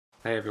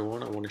Hey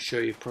everyone, I want to show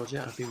you a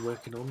project I've been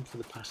working on for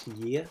the past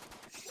year.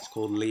 It's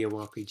called Leo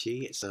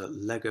RPG. It's a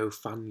Lego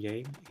fan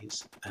game.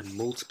 It's a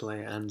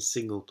multiplayer and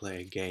single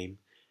player game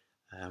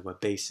where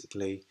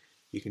basically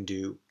you can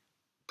do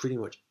pretty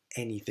much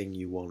anything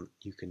you want.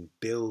 You can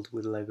build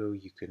with Lego,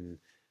 you can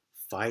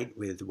fight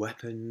with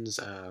weapons.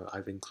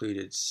 I've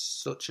included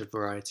such a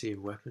variety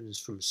of weapons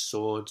from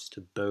swords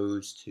to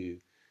bows to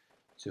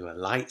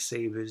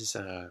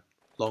lightsabers,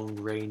 long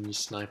range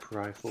sniper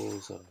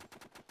rifles,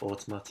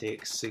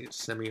 automatic,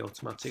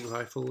 semi-automatic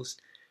rifles,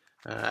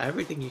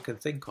 everything you can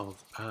think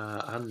of,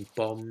 and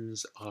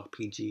bombs,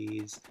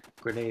 RPGs,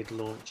 grenade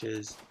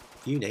launchers,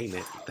 you name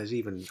it. There's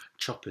even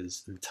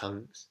choppers and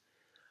tanks.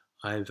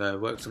 I've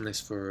worked on this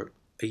for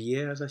a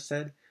year, as I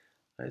said.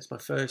 It's my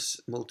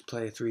first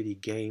multiplayer 3D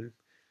game,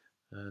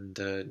 and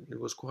it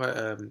was quite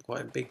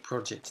a big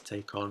project to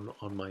take on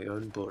my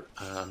own, but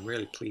I'm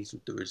really pleased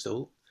with the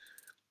result.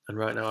 And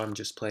right now I'm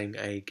just playing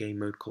a game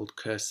mode called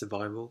Curse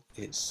Survival.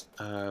 It's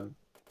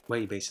where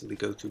you basically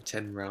go through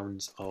 10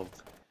 rounds of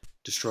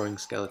destroying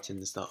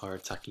skeletons that are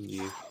attacking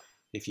you.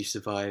 If you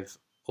survive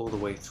all the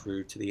way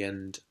through to the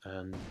end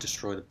and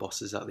destroy the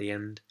bosses at the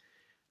end,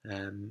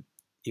 um,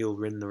 you'll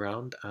win the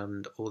round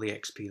and all the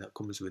XP that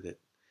comes with it,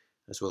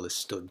 as well as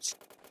studs.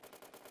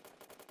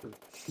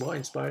 What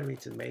inspired me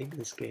to make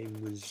this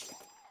game was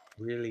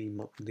really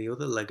the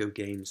other Lego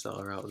games that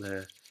are out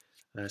there,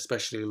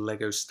 especially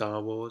Lego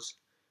Star Wars.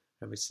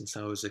 Ever since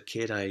I was a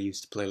kid, I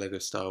used to play Lego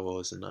Star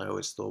Wars, and I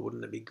always thought,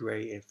 wouldn't it be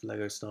great if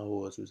Lego Star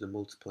Wars was a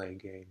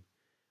multiplayer game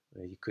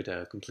where you could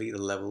complete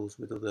the levels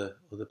with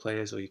other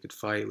players, or you could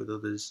fight with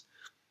others.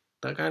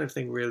 That kind of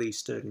thing really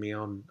stirred me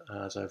on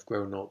as I've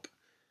grown up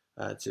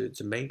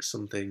to make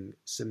something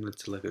similar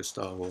to Lego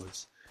Star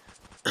Wars,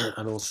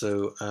 and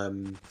also a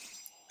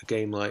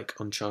game like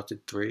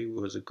Uncharted 3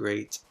 was a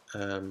great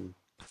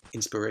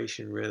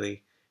inspiration,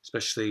 really,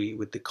 especially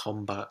with the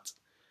combat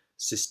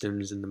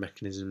systems and the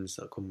mechanisms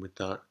that come with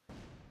that.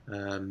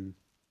 Um,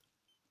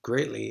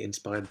 Greatly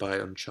inspired by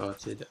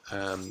Uncharted,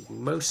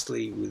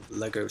 mostly with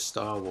Lego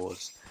Star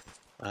Wars.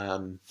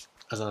 Um,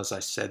 as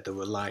I said, there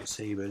were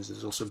lightsabers,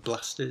 there's also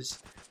blasters.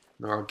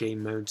 There are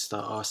game modes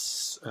that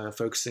are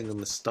focusing on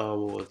the Star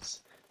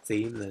Wars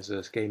theme. There's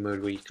a game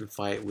mode where you can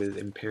fight with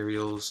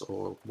Imperials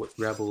or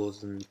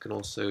Rebels, and you can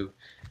also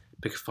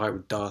pick a fight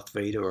with Darth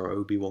Vader or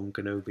Obi-Wan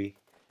Kenobi.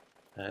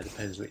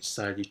 Depends which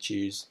side you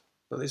choose.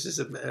 But this is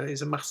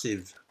a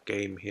massive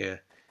game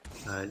here.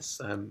 It's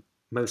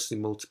mostly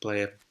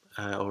multiplayer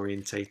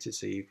orientated,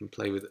 so you can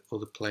play with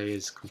other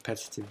players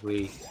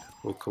competitively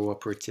or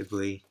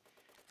cooperatively.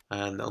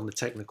 And on the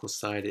technical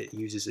side, it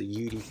uses a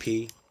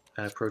UDP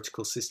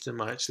protocol system.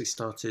 I actually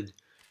started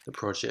the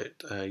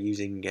project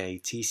using a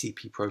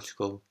TCP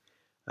protocol,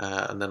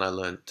 and then I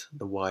learnt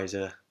the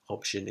wiser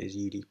option is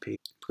UDP,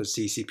 because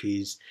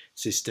TCP's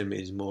system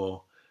is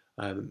more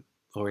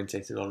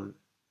orientated on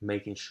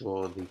making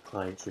sure the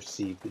clients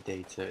receive the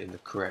data in the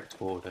correct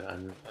order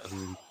and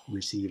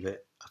receive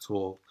it at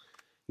all.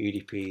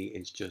 UDP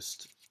is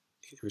just,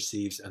 it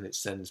receives and it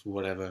sends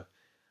whatever,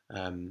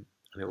 and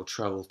it will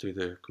travel through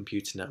the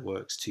computer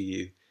networks to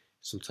you.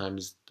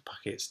 Sometimes the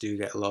packets do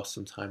get lost,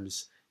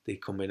 sometimes they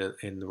come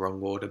in the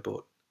wrong order,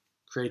 but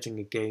creating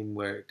a game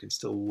where it can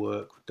still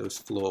work with those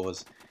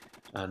flaws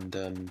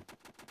and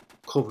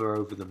cover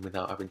over them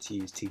without having to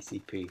use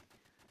TCP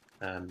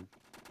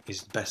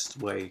is the best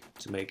way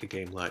to make a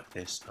game like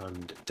this,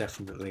 and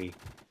definitely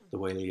the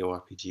way Leo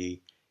RPG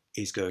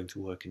is going to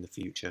work in the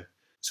future.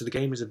 So the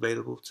game is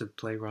available to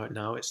play right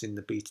now. It's in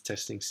the beta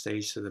testing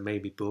stage, so there may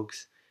be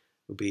bugs.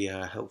 It will be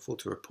helpful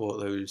to report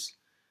those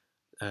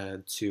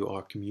to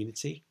our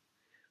community.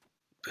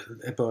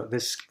 But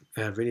this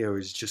video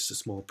is just a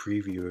small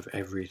preview of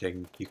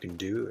everything you can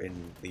do in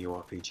the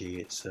RPG.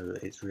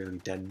 It's really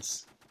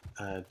dense,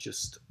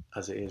 just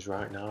as it is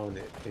right now,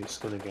 and it's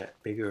going to get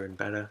bigger and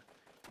better.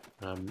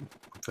 I'm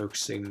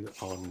focusing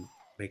on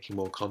making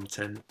more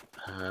content,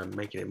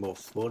 making it more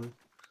fun,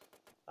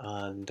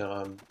 and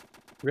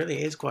really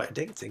it is quite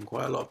addicting.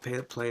 Quite a lot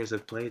of players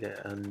have played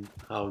it and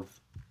have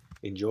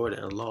enjoyed it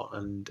a lot,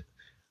 and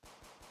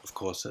of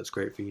course that's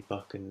great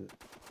feedback and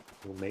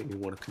will make me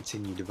want to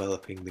continue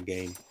developing the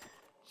game.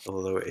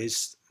 Although it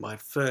is my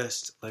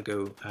first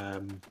Lego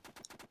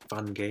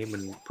fan game,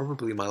 and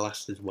probably my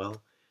last as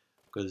well,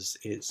 because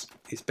it's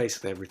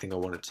basically everything I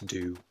wanted to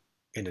do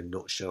in a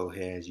nutshell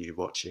here, as you're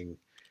watching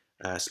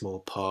a small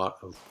part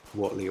of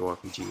what Leo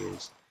RPG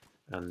is.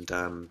 And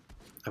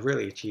I've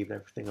really achieved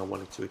everything I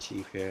wanted to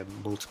achieve here: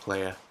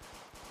 multiplayer,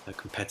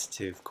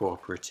 competitive,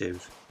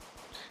 cooperative.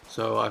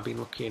 So I've been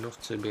lucky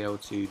enough to be able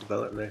to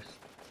develop this.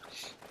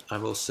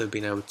 I've also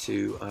been able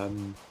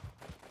to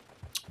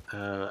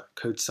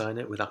code sign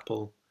it with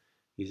Apple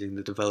using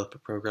the developer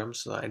program,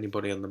 so that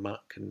anybody on the Mac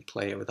can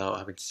play it without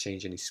having to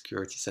change any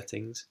security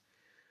settings.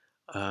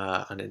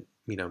 And it,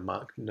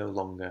 Mac no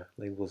longer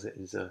labels it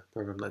as a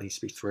program that needs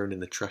to be thrown in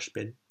the trash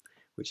bin,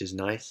 which is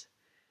nice.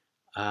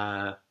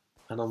 And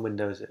on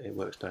Windows it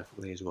works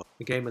perfectly as well.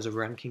 The game has a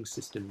ranking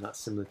system that's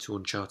similar to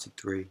Uncharted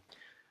 3.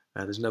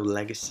 There's no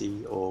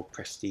legacy or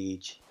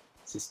prestige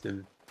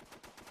system.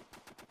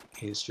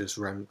 is just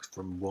ranked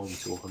from 1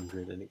 to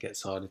 100, and it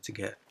gets harder to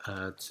get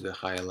to the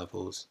higher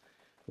levels.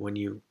 When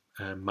you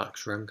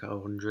max rank at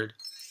 100,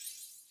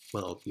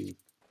 well,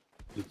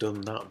 you've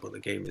done that, but the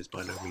game is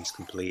by no means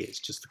complete. It's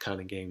just the kind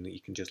of game that you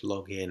can just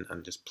log in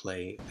and just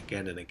play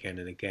again and again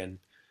and again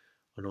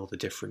on all the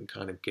different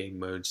kind of game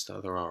modes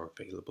that there are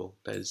available.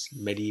 There's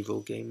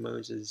medieval game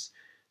modes, there's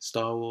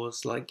Star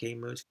Wars like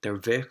game modes. There are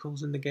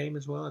vehicles in the game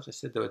as well. As I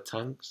said, there are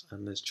tanks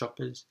and there's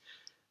choppers,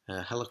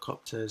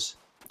 helicopters,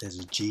 there's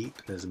a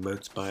jeep, there's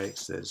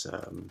motorbikes, there's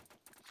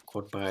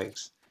quad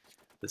bikes,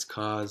 there's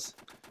cars.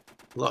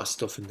 A lot of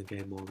stuff in the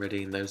game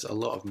already, and there's a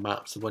lot of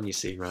maps. The one you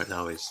see right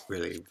now is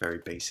really a very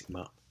basic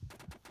map.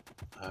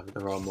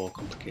 There are more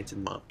complicated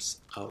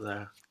maps out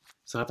there.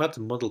 So I've had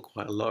to model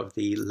quite a lot of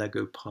the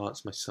Lego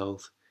parts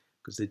myself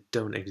because they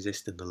don't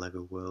exist in the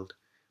Lego world.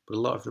 But a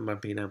lot of them I've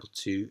been able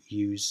to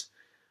use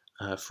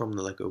from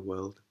the Lego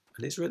world.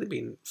 And it's really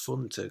been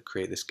fun to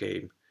create this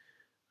game.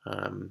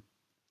 And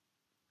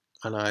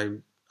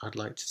I'd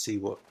like to see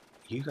what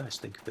you guys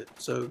think of it.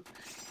 So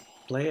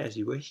play it as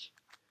you wish.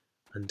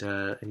 And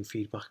any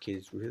feedback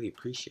is really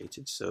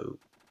appreciated. So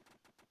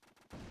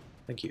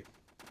thank you.